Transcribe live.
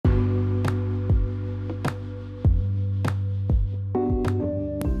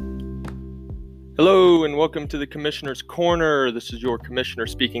Hello and welcome to the Commissioner's Corner. This is your commissioner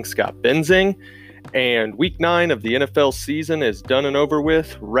speaking, Scott Benzing. And week 9 of the NFL season is done and over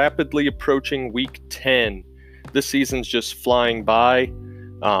with, rapidly approaching week 10. This season's just flying by.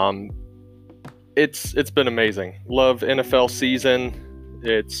 It's been amazing. Love NFL season.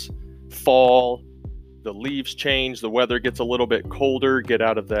 It's fall. The leaves change. The weather gets a little bit colder. Get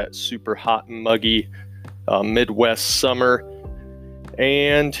out of that super hot and muggy Midwest summer.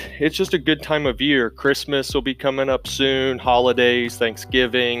 And it's just a good time of year. Christmas will be coming up soon, holidays,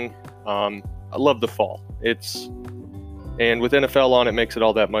 Thanksgiving. I love the fall. And with NFL on, it makes it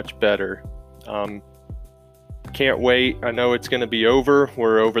all that much better. Can't wait. I know it's going to be over.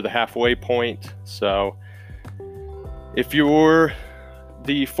 We're over the halfway point. So if you're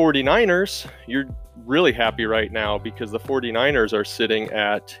the 49ers, you're really happy right now because the 49ers are sitting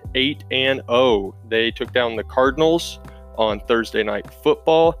at 8-0. They took down the Cardinals on Thursday Night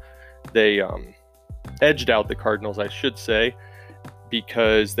Football. They edged out the Cardinals, I should say,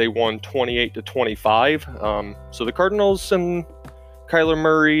 because they won 28-25. So the Cardinals and Kyler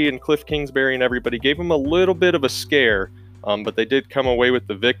Murray and Cliff Kingsbury and everybody gave them a little bit of a scare, but they did come away with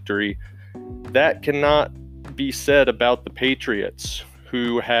the victory. That cannot be said about the Patriots,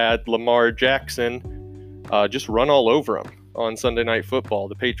 who had Lamar Jackson just run all over them on Sunday Night Football.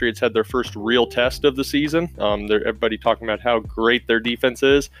 The Patriots had their first real test of the season. Everybody talking about how great their defense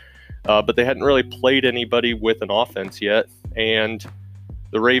is, but they hadn't really played anybody with an offense yet, and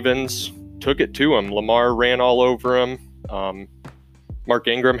the Ravens took it to them. Lamar ran all over them. Mark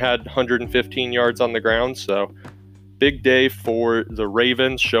Ingram had 115 yards on the ground, so big day for the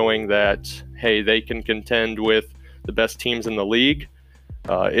Ravens, showing that, hey, they can contend with the best teams in the league.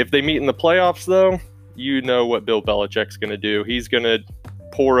 If they meet in the playoffs, though, you know what Bill Belichick's going to do. He's going to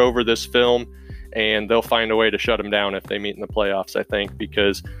pour over this film, and they'll find a way to shut him down if they meet in the playoffs, I think,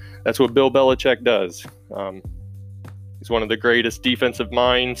 because that's what Bill Belichick does. He's one of the greatest defensive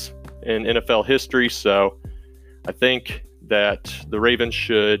minds in NFL history, so I think that the Ravens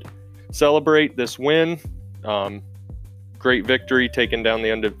should celebrate this win. Great victory, taking down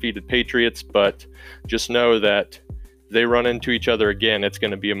the undefeated Patriots, but just know that if they run into each other again, it's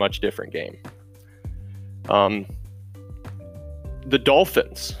going to be a much different game. The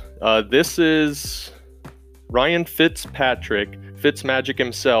Dolphins. This is Ryan Fitzpatrick, Fitzmagic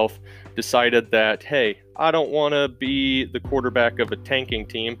himself, decided that, hey, I don't want to be the quarterback of a tanking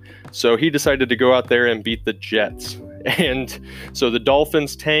team. So he decided to go out there and beat the Jets. And so the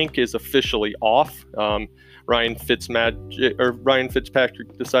Dolphins tank is officially off. Ryan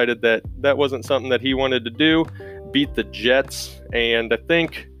Fitzpatrick decided that that wasn't something that he wanted to do, beat the Jets. And I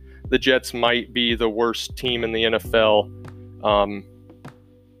think the Jets might be the worst team in the NFL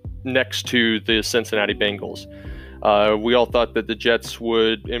next to the Cincinnati Bengals. We all thought that the Jets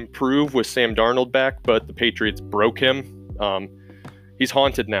would improve with Sam Darnold back, but the Patriots broke him. He's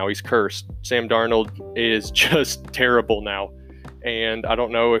haunted now. He's cursed. Sam Darnold is just terrible now, and I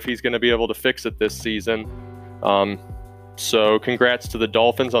don't know if he's going to be able to fix it this season. So congrats to the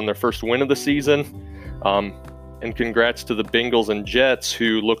Dolphins on their first win of the season. And congrats to the Bengals and Jets,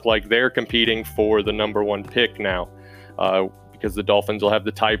 who look like they're competing for the number 1 pick now, because the Dolphins will have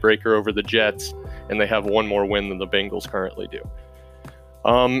the tiebreaker over the Jets, and they have one more win than the Bengals currently do.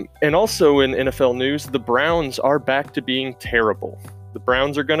 And also in NFL news, the Browns are back to being terrible. The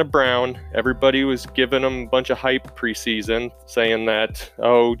Browns are going to brown. Everybody was giving them a bunch of hype preseason, saying that,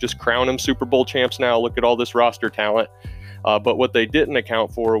 oh, just crown them Super Bowl champs now. Look at all this roster talent. But what they didn't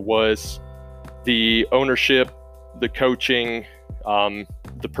account for was the ownership, the coaching,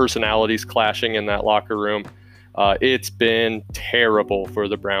 the personalities clashing in that locker room. It's been terrible for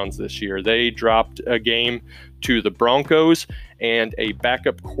the Browns this year. They dropped a game to the Broncos, and a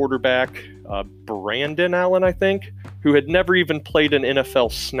backup quarterback, Brandon Allen, I think, who had never even played an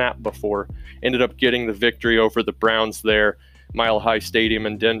NFL snap before, ended up getting the victory over the Browns there, Mile High Stadium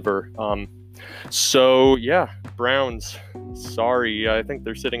in Denver. So yeah, Browns, sorry, I think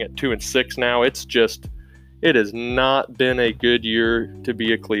they're sitting at 2-6 now. It has not been a good year to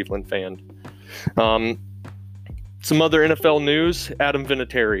be a Cleveland fan. Some other NFL news, Adam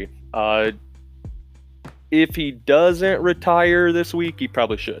Vinatieri. If he doesn't retire this week, he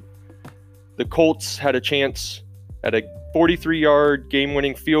probably should. The Colts had a chance at a 43-yard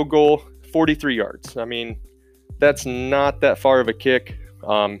game-winning field goal, 43 yards. I mean, that's not that far of a kick.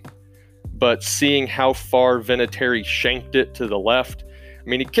 But seeing how far Vinatieri shanked it to the left, I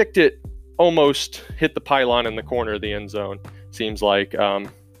mean, he kicked it, almost hit the pylon in the corner of the end zone, seems like.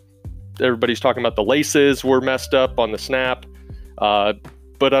 Everybody's talking about the laces were messed up on the snap,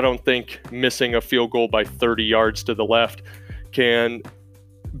 but I don't think missing a field goal by 30 yards to the left can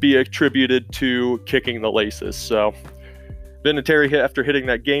be attributed to kicking the laces. So Vinatieri, after hitting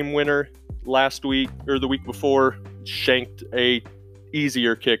that game winner last week or the week before, shanked a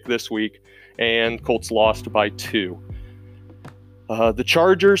easier kick this week, and Colts lost by 2. The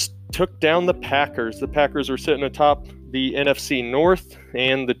Chargers took down the Packers. The Packers were sitting atop the NFC North,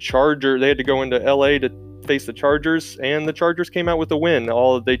 and they had to go into LA to face the Chargers, and the Chargers came out with a win.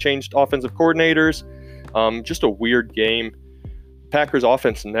 They changed offensive coordinators. Just a weird game. Packers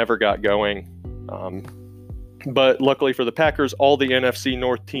offense never got going. But luckily for the Packers, all the NFC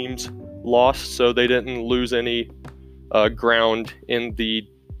North teams lost, so they didn't lose any ground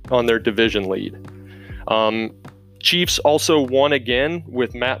on their division lead. Chiefs also won again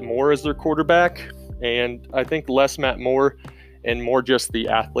with Matt Moore as their quarterback, and I think less Matt Moore and more just the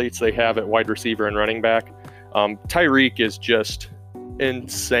athletes they have at wide receiver and running back. Tyreek is just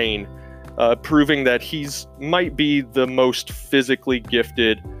insane, proving that might be the most physically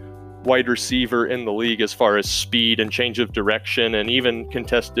gifted wide receiver in the league as far as speed and change of direction and even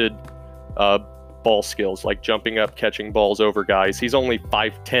contested ball skills, like jumping up, catching balls over guys. He's only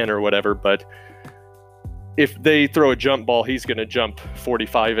 5'10" or whatever, but if they throw a jump ball, he's going to jump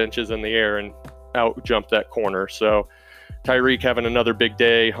 45 inches in the air and out jump that corner. So Tyreek having another big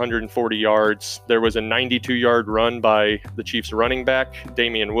day, 140 yards. There was a 92-yard run by the Chiefs running back,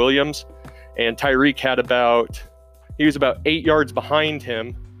 Damian Williams, and Tyreek he was about 8 yards behind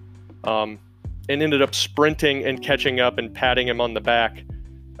him, and ended up sprinting and catching up and patting him on the back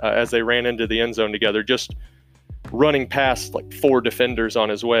as they ran into the end zone together, just running past like 4 defenders on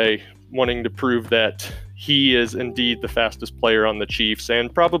his way, wanting to prove that he is indeed the fastest player on the Chiefs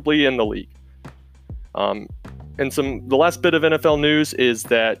and probably in the league. And the last bit of NFL news is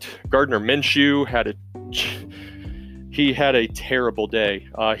that Gardner Minshew had a terrible day.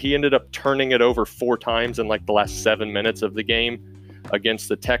 He ended up turning it over 4 times in like the last 7 minutes of the game against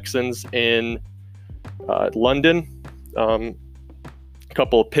the Texans in London.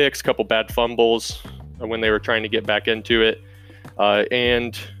 Couple of picks, couple bad fumbles when they were trying to get back into it.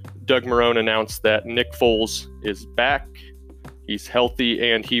 And Doug Marrone announced that Nick Foles is back. He's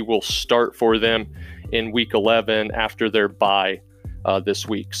healthy, and he will start for them in Week 11 after their bye this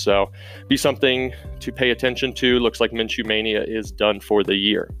week. So be something to pay attention to. Looks like Minshew Mania is done for the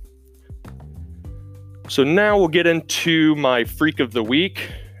year. So now we'll get into my Freak of the Week.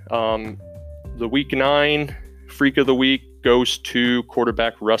 The Week 9 Freak of the Week goes to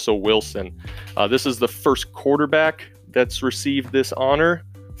quarterback Russell Wilson. This is the first quarterback that's received this honor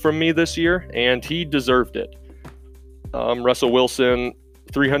from me this year, and he deserved it. Russell Wilson,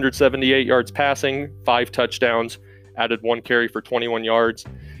 378 yards passing, 5 touchdowns, added 1 carry for 21 yards,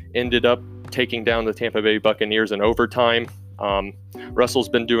 ended up taking down the Tampa Bay Buccaneers in overtime. Russell's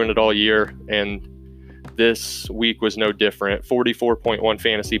been doing it all year, and this week was no different. 44.1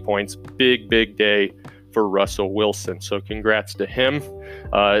 fantasy points, big day for Russell Wilson. So congrats to him.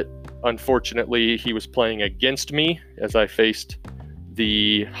 Unfortunately, he was playing against me as I faced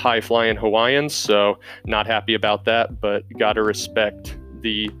the high-flying Hawaiians, so not happy about that, but got to respect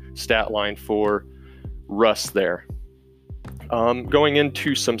the stat line for Russ there. Going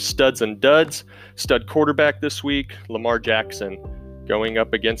into some studs and duds. Stud quarterback this week, Lamar Jackson, going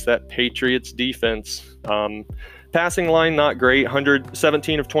up against that Patriots defense. Passing line, not great.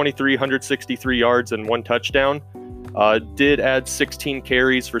 117 of 23, 163 yards and 1 touchdown. Did add 16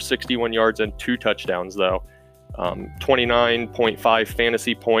 carries for 61 yards and 2 touchdowns, though. 29.5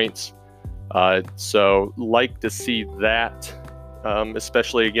 fantasy points. So like to see that,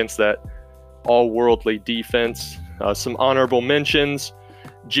 especially against that all-worldly defense. Some honorable mentions.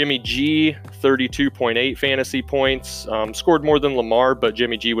 Jimmy G, 32.8 fantasy points. Scored more than Lamar, but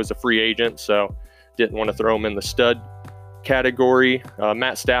Jimmy G was a free agent, so didn't want to throw him in the stud category.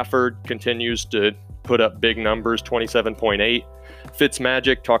 Matt Stafford continues to put up big numbers, 27.8.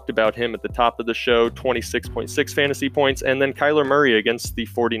 Fitzmagic, talked about him at the top of the show, 26.6 fantasy points. And then Kyler Murray against the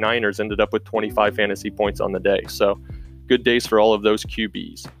 49ers ended up with 25 fantasy points on the day. So good days for all of those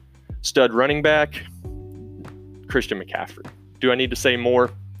QBs. Stud running back, Christian McCaffrey. Do I need to say more?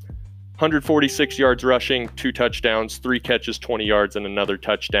 146 yards rushing, 2 touchdowns, 3 catches, 20 yards, and another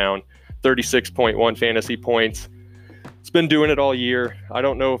touchdown. 36.1 fantasy points. It's been doing it all year. I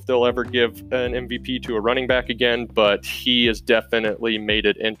don't know if they'll ever give an MVP to a running back again, but he has definitely made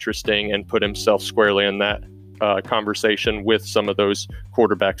it interesting and put himself squarely in that conversation with some of those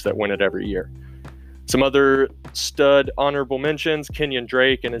quarterbacks that win it every year. Some other stud honorable mentions, Kenyon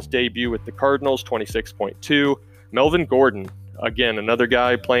Drake in his debut with the Cardinals, 26.2. Melvin Gordon, again, another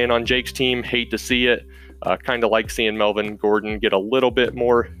guy playing on Jake's team. Hate to see it. Kind of like seeing Melvin Gordon get a little bit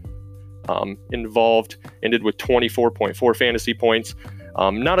more involved. Ended with 24.4 fantasy points.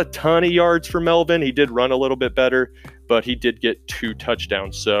 Not a ton of yards for Melvin. He did run a little bit better, but he did get 2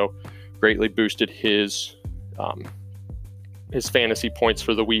 touchdowns, so greatly boosted his fantasy points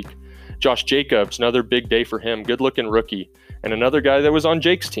for the week. Josh Jacobs, another big day for him. Good-looking rookie. And another guy that was on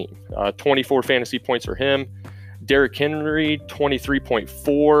Jake's team. 24 fantasy points for him. Derrick Henry,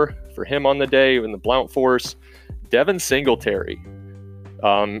 23.4 for him on the day in the Blount Force. Devin Singletary,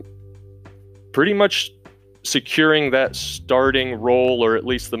 pretty much securing that starting role, or at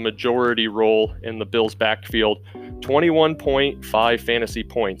least the majority role in the Bills' backfield. 21.5 fantasy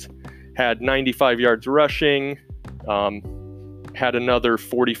points. Had 95 yards rushing, had another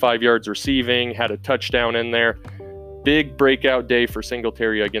 45 yards receiving, had a touchdown in there. Big breakout day for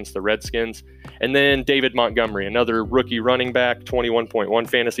Singletary against the Redskins. And then David Montgomery, another rookie running back, 21.1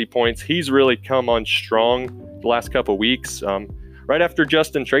 fantasy points. He's really come on strong the last couple weeks. Right after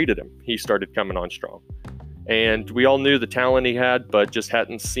Justin traded him, he started coming on strong. And we all knew the talent he had, but just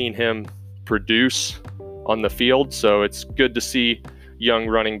hadn't seen him produce on the field. So it's good to see young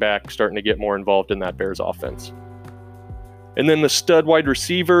running back starting to get more involved in that Bears offense. And then the stud wide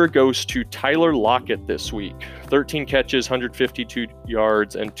receiver goes to Tyler Lockett this week. 13 catches, 152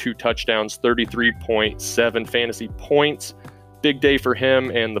 yards, and 2 touchdowns, 33.7 fantasy points. Big day for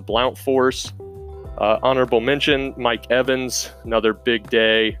him and the Blount Force. Honorable mention, Mike Evans, another big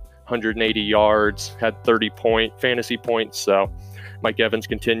day, 180 yards, had 30 fantasy points. So Mike Evans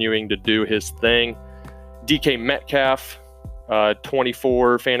continuing to do his thing. DK Metcalf,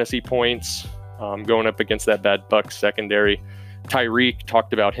 24 fantasy points. Going up against that bad Bucs secondary. Tyreek,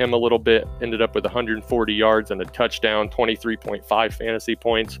 talked about him a little bit, ended up with 140 yards and a touchdown, 23.5 fantasy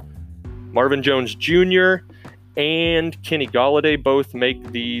points. Marvin Jones Jr. and Kenny Golladay both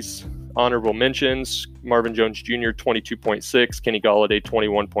make these honorable mentions. Marvin Jones Jr. 22.6, Kenny Golladay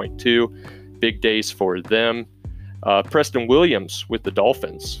 21.2. Big days for them. Preston Williams with the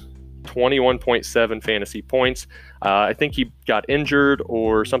Dolphins. 21.7 fantasy points. I think he got injured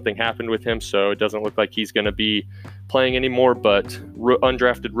or something happened with him, so it doesn't look like he's going to be playing anymore, but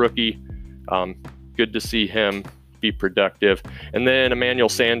undrafted rookie. Good to see him be productive. And then Emmanuel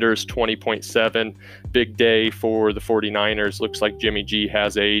Sanders, 20.7. Big day for the 49ers. Looks like Jimmy G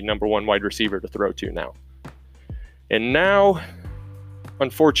has a number 1 wide receiver to throw to now. And now,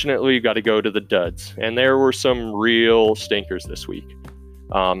 unfortunately, you got to go to the duds. And there were some real stinkers this week.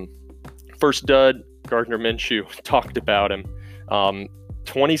 First dud, Gardner Minshew, talked about him.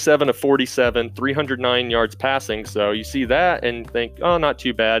 27 of 47, 309 yards passing. So you see that and think, oh, not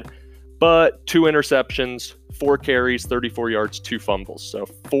too bad. But 2 interceptions, 4 carries, 34 yards, 2 fumbles. So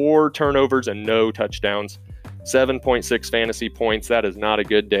 4 turnovers and no touchdowns. 7.6 fantasy points. That is not a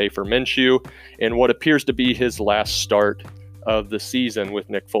good day for Minshew in what appears to be his last start of the season with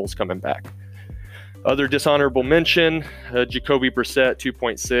Nick Foles coming back. Other dishonorable mention, Jacoby Brissett,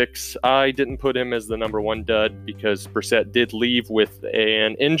 2.6. I didn't put him as the number 1 dud because Brissett did leave with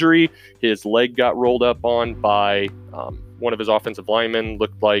an injury. His leg got rolled up on by one of his offensive linemen.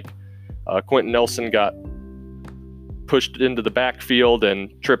 Looked like Quentin Nelson got pushed into the backfield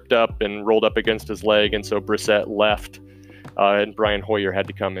and tripped up and rolled up against his leg, and so Brissett left, and Brian Hoyer had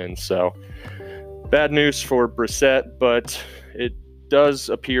to come in. So bad news for Brissett, but it does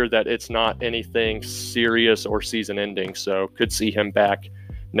appear that it's not anything serious or season ending, so could see him back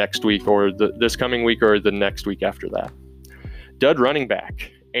next week or this coming week or the next week after that. Dud running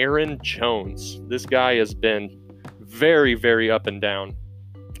back, Aaron Jones. This guy has been very, very up and down.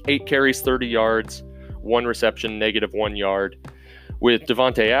 8 carries, 30 yards, 1 reception, -1 yard. With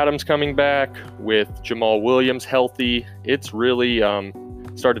Devontae Adams coming back, with Jamal Williams healthy, it's really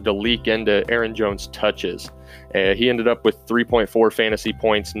started to leak into Aaron Jones' touches. He ended up with 3.4 fantasy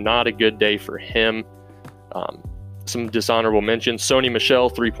points. Not a good day for him. Some dishonorable mentions. Sony Michel,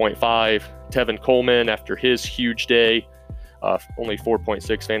 3.5. Tevin Coleman, after his huge day, only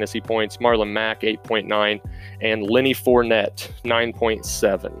 4.6 fantasy points. Marlon Mack, 8.9. And Lenny Fournette,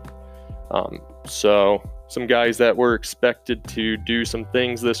 9.7. So some guys that were expected to do some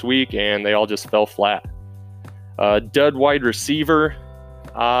things this week, and they all just fell flat. Dud wide receiver.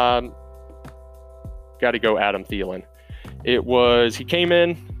 Got to go Adam Thielen. He came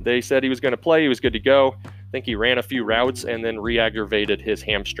in, they said he was going to play, he was good to go. I think he ran a few routes and then re-aggravated his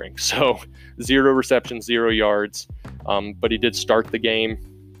hamstring. So 0 receptions, 0 yards. But he did start the game,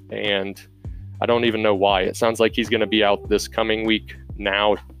 and I don't even know why. It sounds like he's going to be out this coming week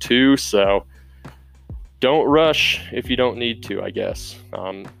now too. So don't rush if you don't need to, I guess.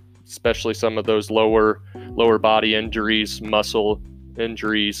 Especially some of those lower body injuries, muscle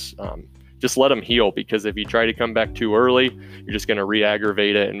injuries. Just let them heal, because if you try to come back too early, you're just going to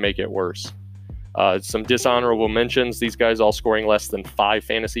re-aggravate it and make it worse. Some dishonorable mentions, these guys all scoring less than 5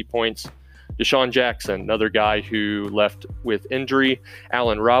 fantasy points. Deshaun Jackson, another guy who left with injury.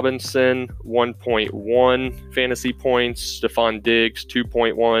 Allen Robinson, 1.1 fantasy points. Stephon Diggs,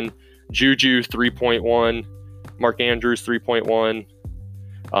 2.1. Juju, 3.1. Mark Andrews,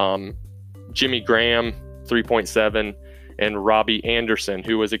 3.1. Jimmy Graham, 3.7. And Robbie Anderson,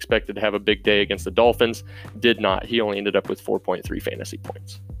 who was expected to have a big day against the Dolphins, did not. He only ended up with 4.3 fantasy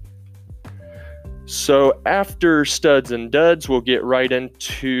points. So after studs and duds, we'll get right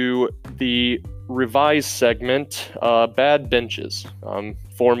into the revised segment, bad benches.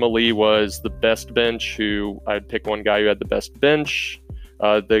 Formerly was the best bench, who I'd pick one guy who had the best bench,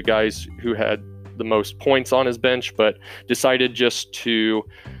 the guys who had the most points on his bench, but decided just to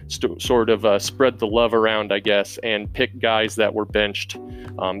sort of spread the love around, I guess, and pick guys that were benched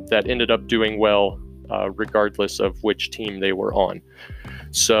that ended up doing well regardless of which team they were on.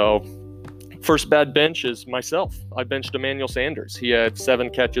 So first bad bench is myself. I benched Emmanuel Sanders. He had 7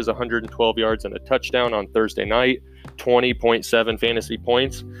 catches, 112 yards, and a touchdown on Thursday night, 20.7 fantasy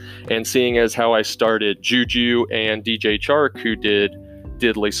points. And seeing as how I started Juju and DJ Chark, who did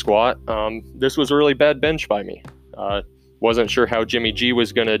diddly squat, this was a really bad bench by me. Wasn't sure how Jimmy G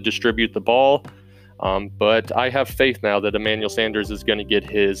was going to distribute the ball, but I have faith now that Emmanuel Sanders is going to get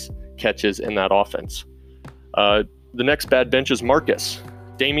his catches in that offense. The next bad bench is Marcus.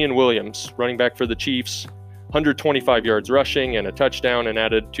 Damian Williams, running back for the Chiefs, 125 yards rushing and a touchdown, and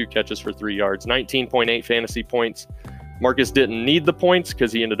added 2 catches for 3 yards, 19.8 fantasy points. Marcus didn't need the points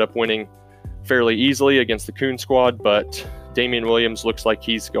because he ended up winning fairly easily against the Coon squad, but Damian Williams looks like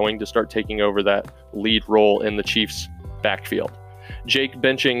he's going to start taking over that lead role in the Chiefs' backfield. Jake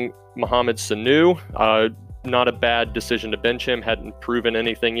benching Mohamed Sanu. Not a bad decision to bench him. Hadn't proven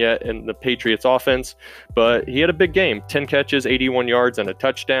anything yet in the Patriots offense, but he had a big game. 10 catches, 81 yards, and a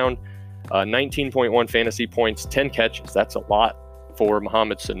touchdown. 19.1 fantasy points, 10 catches. That's a lot for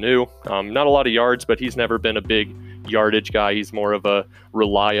Mohamed Sanu. Not a lot of yards, but he's never been a big yardage guy. He's more of a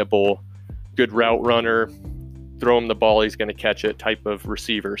reliable, good route runner. Throw him the ball, he's going to catch it type of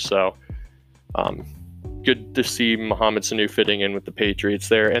receiver. So good to see Mohamed Sanu fitting in with the Patriots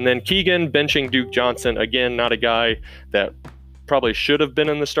there. And then Keegan benching Duke Johnson. Again, not a guy that probably should have been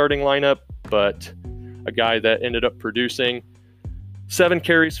in the starting lineup, but a guy that ended up producing. 7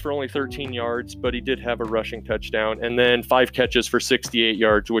 carries for only 13 yards, but he did have a rushing touchdown. And then 5 catches for 68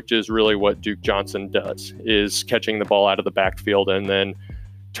 yards, which is really what Duke Johnson does, is catching the ball out of the backfield and then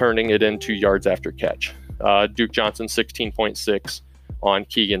turning it into yards after catch. Duke Johnson, 16.6 on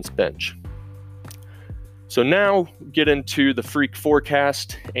Keegan's bench. So now get into the freak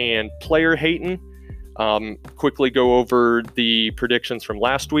forecast and player hating. Quickly go over the predictions from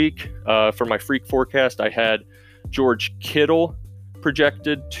last week. For my freak forecast, I had George Kittle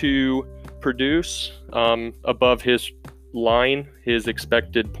projected to produce above his line, his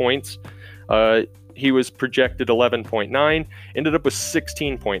expected points. He was projected 11.9, ended up with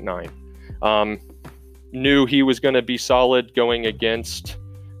 16.9. Knew he was going to be solid going against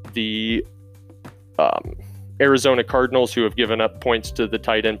the Arizona Cardinals, who have given up points to the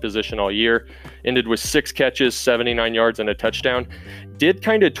tight end position all year. Ended with 6 catches, 79 yards, and a touchdown. Did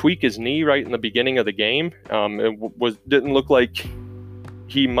kind of tweak his knee right in the beginning of the game. It didn't look like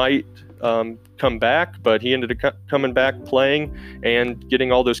he might come back, but he ended up coming back, playing, and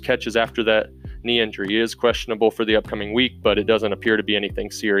getting all those catches after that knee injury. He is questionable for the upcoming week, but it doesn't appear to be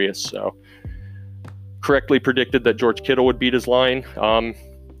anything serious. So correctly predicted that George Kittle would beat his line.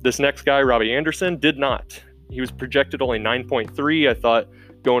 This next guy, Robbie Anderson, did not. He was projected only 9.3. I thought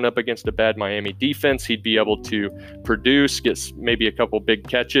going up against a bad Miami defense, he'd be able to produce, get maybe a couple big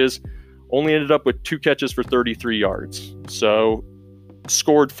catches. Only ended up with 2 catches for 33 yards. So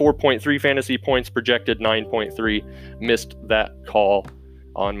scored 4.3 fantasy points, projected 9.3. Missed that call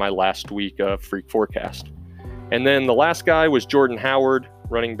on my last week of Freak Forecast. And then the last guy was Jordan Howard,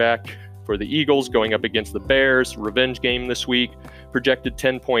 running back for the Eagles, going up against the Bears. Revenge game this week. Projected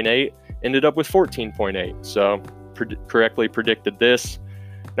 10.8, ended up with 14.8. So correctly predicted this.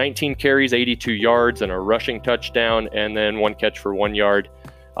 19 carries, 82 yards, and a rushing touchdown, and then 1 catch for 1 yard.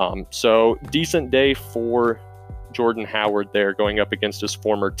 So decent day for Jordan Howard there, going up against his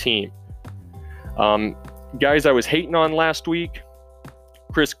former team. Guys I was hating on last week,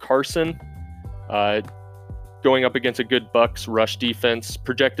 Chris Carson, going up against a good Bucs rush defense,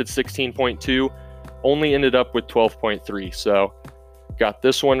 projected 16.2, only ended up with 12.3. So got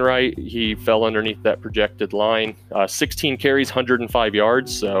this one right. He fell underneath that projected line. 16 carries, 105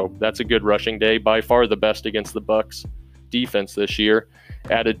 yards. So that's a good rushing day. By far the best against the Bucs defense this year.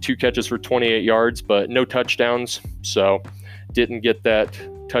 Added 2 catches for 28 yards, but no touchdowns. So didn't get that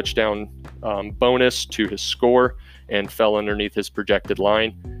touchdown bonus to his score and fell underneath his projected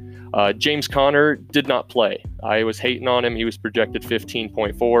line. James Conner did not play. I was hating on him. He was projected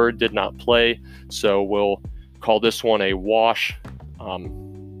 15.4, did not play. So we'll call this one a wash.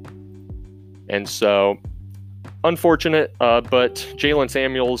 And so unfortunate, but Jalen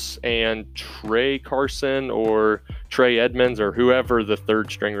Samuels and Trey Carson or Trey Edmonds or whoever the third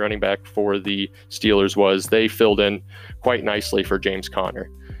string running back for the Steelers was, they filled in quite nicely for James Conner.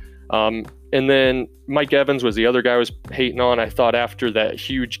 And then Mike Evans was the other guy I was hating on. I thought after that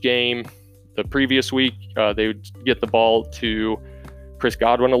huge game the previous week, they would get the ball to Chris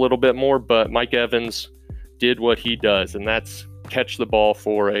Godwin a little bit more, but Mike Evans did what he does, and that's catch the ball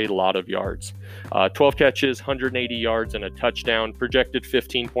for a lot of yards. 12 catches, 180 yards, and a touchdown, projected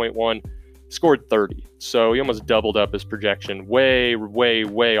 15.1, scored 30. So he almost doubled up his projection. Way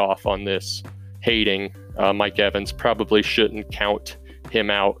off on this hating. Mike Evans probably shouldn't count him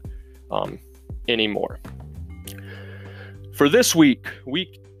out anymore. For this week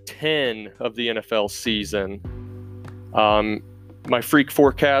 10 of the NFL season, my freak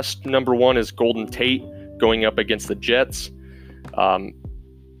forecast number one is Golden Tate going up against the Jets. Golden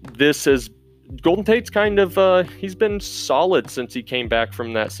Tate's kind of, he's been solid since he came back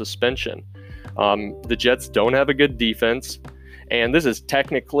from that suspension. The Jets don't have a good defense, and this is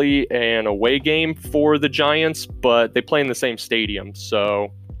technically an away game for the Giants, but they play in the same stadium,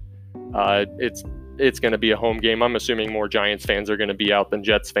 so it's going to be a home game. I'm assuming more Giants fans are going to be out than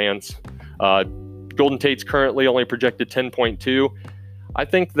Jets fans. Golden Tate's currently only projected 10.2. I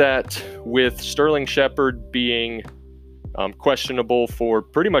think that with Sterling Shepard being questionable for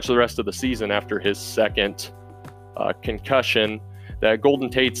pretty much the rest of the season after his second concussion, that Golden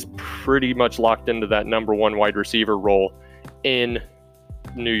Tate's pretty much locked into that number one wide receiver role in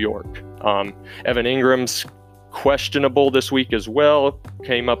New York. Evan Ingram's questionable this week as well.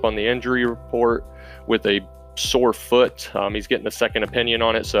 Came up on the injury report with a sore foot. He's getting a second opinion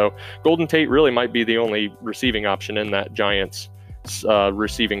on it. So Golden Tate really might be the only receiving option in that Giants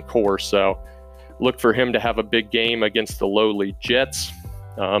receiving core. So look for him to have a big game against the lowly Jets.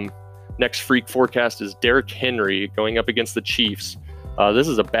 Next freak forecast is Derrick Henry going up against the Chiefs. This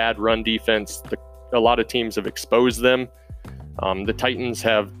is a bad run defense. A lot of teams have exposed them. The Titans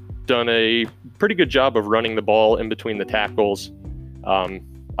have done a pretty good job of running the ball in between the tackles.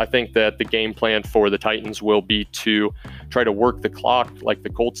 I think that the game plan for the Titans will be to try to work the clock like the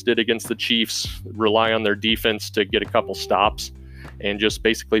Colts did against the Chiefs, rely on their defense to get a couple stops, and just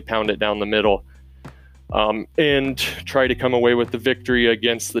basically pound it down the middle, and try to come away with the victory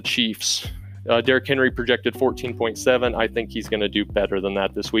against the Chiefs. Derrick Henry projected 14.7. I think he's going to do better than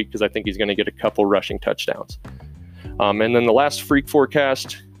that this week because I think he's going to get a couple rushing touchdowns. And then the last freak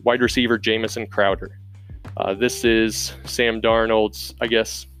forecast, wide receiver Jamison Crowder. This is Sam Darnold's, I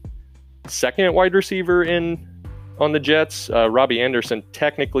guess, second wide receiver on the Jets. Robbie Anderson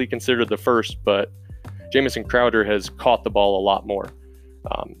technically considered the first, but Jamison Crowder has caught the ball a lot more.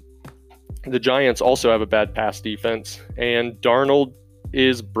 The Giants also have a bad pass defense, and Darnold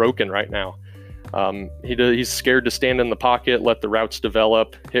is broken right now. He's scared to stand in the pocket, let the routes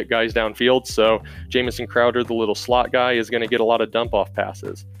develop, hit guys downfield. So Jamison Crowder, the little slot guy, is going to get a lot of dump-off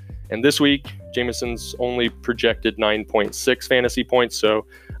passes. And this week, Jamison's only projected 9.6 fantasy points, so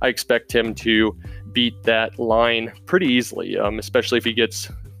I expect him to beat that line pretty easily, especially if he gets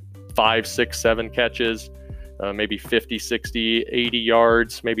 5, 6, 7 catches, maybe 50, 60, 80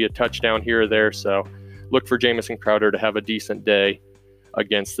 yards, maybe a touchdown here or there. So look for Jamison Crowder to have a decent day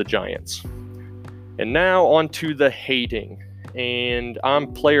against the Giants. And now on to the hating. And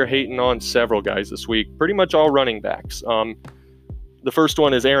I'm player hating on several guys this week, pretty much all running backs. The first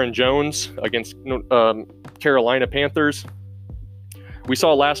one is Aaron Jones against Carolina Panthers. We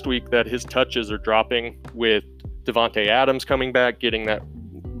saw last week that his touches are dropping with Devontae Adams coming back, getting that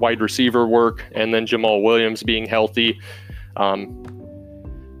wide receiver work, and then Jamal Williams being healthy.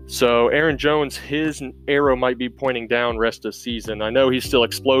 So Aaron Jones, his arrow might be pointing down rest of season. I know he's still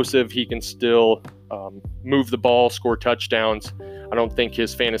explosive. He can still move the ball, score touchdowns. I don't think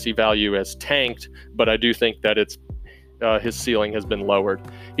his fantasy value has tanked, but I do think that his ceiling has been lowered.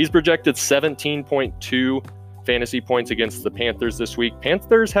 He's projected 17.2 fantasy points against the Panthers this week.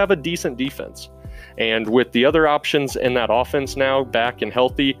 Panthers have a decent defense. And with the other options in that offense now back and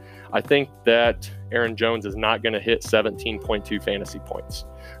healthy, I think that Aaron Jones is not going to hit 17.2 fantasy points.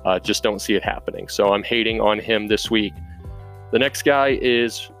 Just don't see it happening. So I'm hating on him this week. The next guy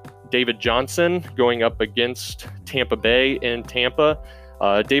is David Johnson going up against Tampa Bay in Tampa.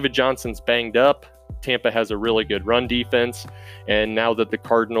 David Johnson's banged up. Tampa has a really good run defense. And now that the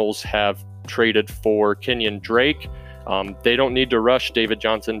Cardinals have traded for Kenyon Drake, They don't need to rush David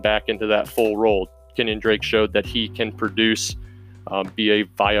Johnson back into that full role. Kenyon Drake showed that he can produce, be a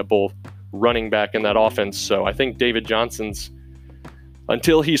viable running back in that offense. So I think David Johnson's,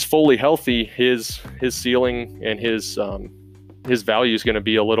 until he's fully healthy, his ceiling and his value is going to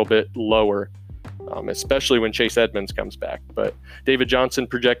be a little bit lower, especially when Chase Edmonds comes back. But David Johnson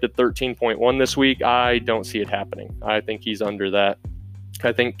projected 13.1 this week. I don't see it happening. I think he's under that.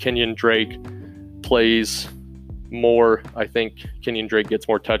 I think Kenyon Drake plays more. I think Kenyon Drake gets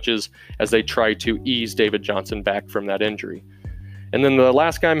more touches as they try to ease David Johnson back from that injury. And then the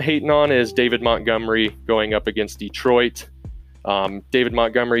last guy I'm hating on is David Montgomery going up against Detroit. David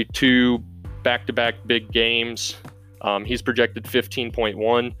Montgomery, 2 back-to-back big games. He's projected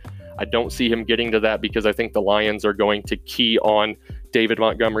 15.1. I don't see him getting to that because I think the Lions are going to key on David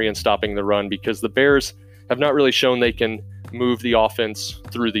Montgomery and stopping the run, because the Bears have not really shown they can move the offense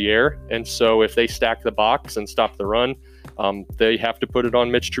through the air. And so if they stack the box and stop the run, they have to put it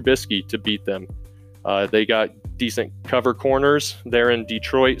on Mitch Trubisky to beat them. They got decent cover corners there in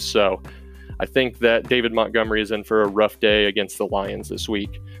Detroit. So I think that David Montgomery is in for a rough day against the Lions this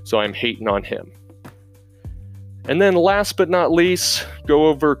week. So I'm hating on him. And then last but not least, go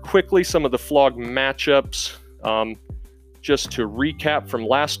over quickly some of the flog matchups. Just to recap from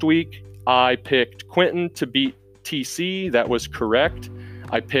last week, I picked Quentin to beat TC. That was correct.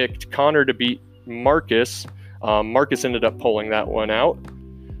 I picked Connor to beat Marcus. Marcus ended up pulling that one out.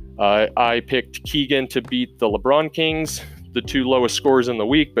 I picked Keegan to beat the LeBron Kings, the 2 lowest scores in the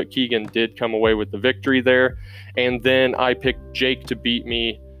week, but Keegan did come away with the victory there. And then I picked Jake to beat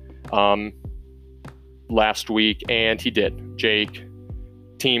me last week, and he did. Jake,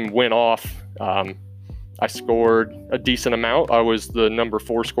 team went off. I scored a decent amount. I was the number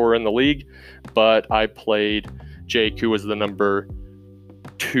 4 scorer in the league, but I played Jake, who was the number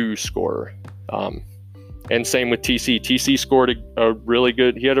 2 scorer. And same with TC. TC scored a really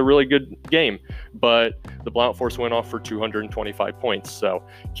good, he had a really good game, but the Blount Force went off for 225 points, so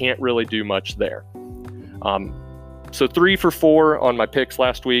can't really do much there. So 3 for 4 on my picks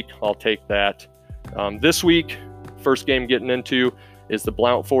last week. I'll take that. This week, first game getting into is the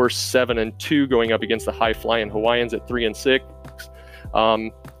Blount Force 7-2 going up against the High Flying Hawaiians at 3-6.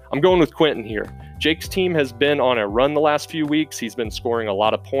 I'm going with Quentin here. Jake's team has been on a run the last few weeks. He's been scoring a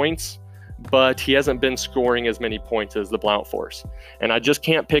lot of points, but he hasn't been scoring as many points as the Blount Force. And I just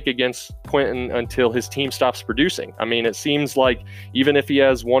can't pick against Quentin until his team stops producing. I mean, it seems like even if he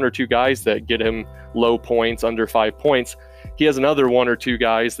has 1 or 2 guys that get him low points, under 5 points, he has another 1 or 2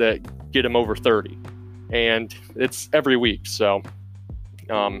 guys that get him over 30. And it's every week. So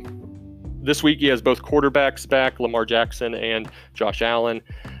this week he has both quarterbacks back, Lamar Jackson and Josh Allen,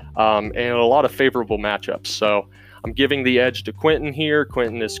 and a lot of favorable matchups. So I'm giving the edge to Quentin here.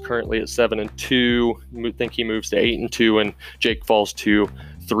 Quentin is currently at 7-2. I think he moves to 8-2, and Jake falls to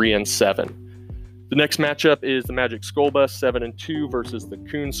 3-7. The next matchup is the Magic School Bus 7-2 versus the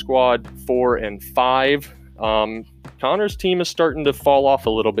Coon Squad 4-5. Connor's team is starting to fall off a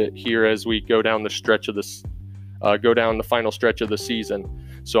little bit here as we go down the stretch of this, go down the final stretch of the season.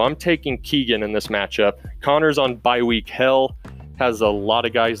 So I'm taking Keegan in this matchup. Connor's on bye week hell, has a lot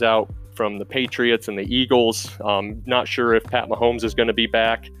of guys out from the Patriots and the Eagles. Not sure if Pat Mahomes is going to be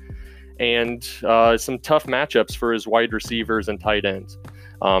back, and some tough matchups for his wide receivers and tight ends.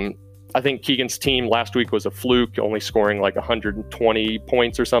 I think Keegan's team last week was a fluke, only scoring like 120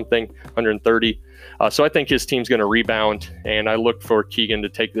 points or something, 130. So I think his team's going to rebound, and I look for Keegan to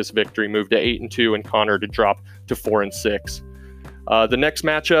take this victory, move to 8-2, and Connor to drop to 4-6. The next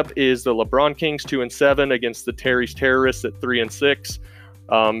matchup is the LeBron Kings 2-7 against the Terry's Terrorists at 3-6.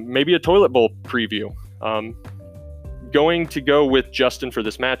 Maybe a toilet bowl preview. Going to go with Justin for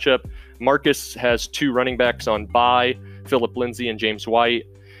this matchup. Marcus has 2 running backs on bye, Phillip Lindsay and James White.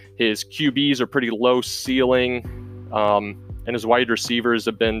 His QBs are pretty low ceiling, and his wide receivers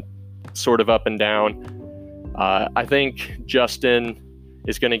have been sort of up and down. I think Justin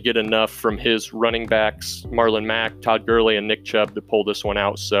is going to get enough from his running backs, Marlon Mack, Todd Gurley, and Nick Chubb, to pull this one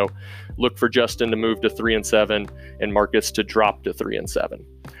out. So look for Justin to move to 3-7 and Marcus to drop to 3-7.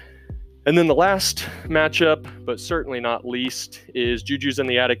 And then the last matchup, but certainly not least, is Juju's in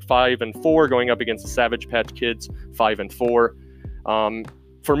the Attic 5-4 going up against the Savage Patch Kids 5-4.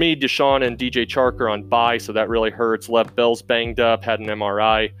 For me, Deshaun and DJ Chark are on bye, so that really hurts. Lev Bell's banged up, had an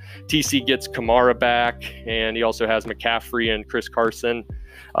MRI. TC gets Kamara back, and he also has McCaffrey and Chris Carson.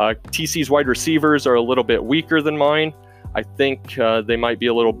 TC's wide receivers are a little bit weaker than mine. I think they might be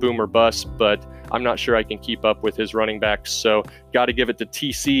a little boom or bust, but I'm not sure I can keep up with his running backs. So got to give it to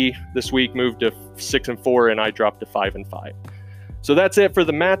TC this week, moved to 6-4, and I dropped to 5-5. So that's it for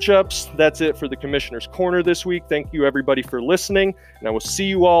the matchups. That's it for the Commissioner's Corner this week. Thank you, everybody, for listening, and I will see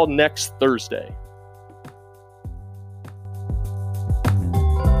you all next Thursday.